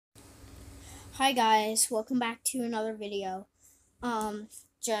Hi guys, welcome back to another video. Um,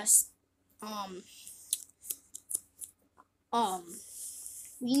 just, um,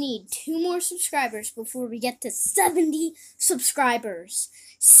 we need 2 more subscribers before we get to 70 subscribers.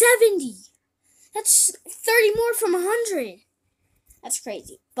 70! That's 30 more from 100. That's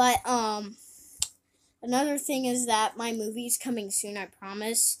crazy. But, another thing is that my movie's coming soon, I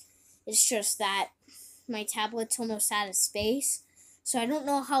promise. It's just that my tablet's almost out of space, so I don't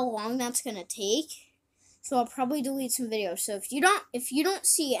know how long that's gonna take. So I'll probably delete some videos. So if you don't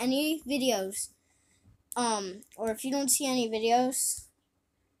see any videos, or if you don't see any videos,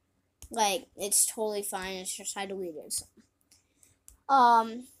 like, it's totally fine. It's just I deleted some.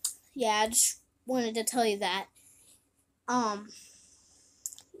 Yeah, I just wanted to tell you that.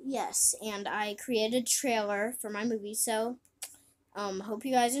 Yes, and I created a trailer for my movie, so, hope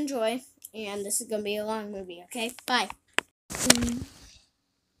you guys enjoy. And this is gonna be a long movie, okay? Bye.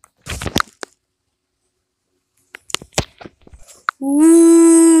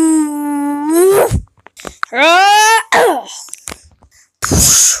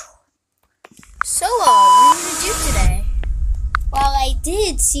 So, what did you do today? Well, I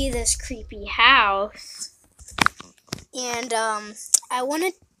did see this creepy house, and, I want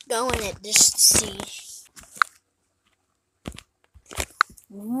to go in it just to see.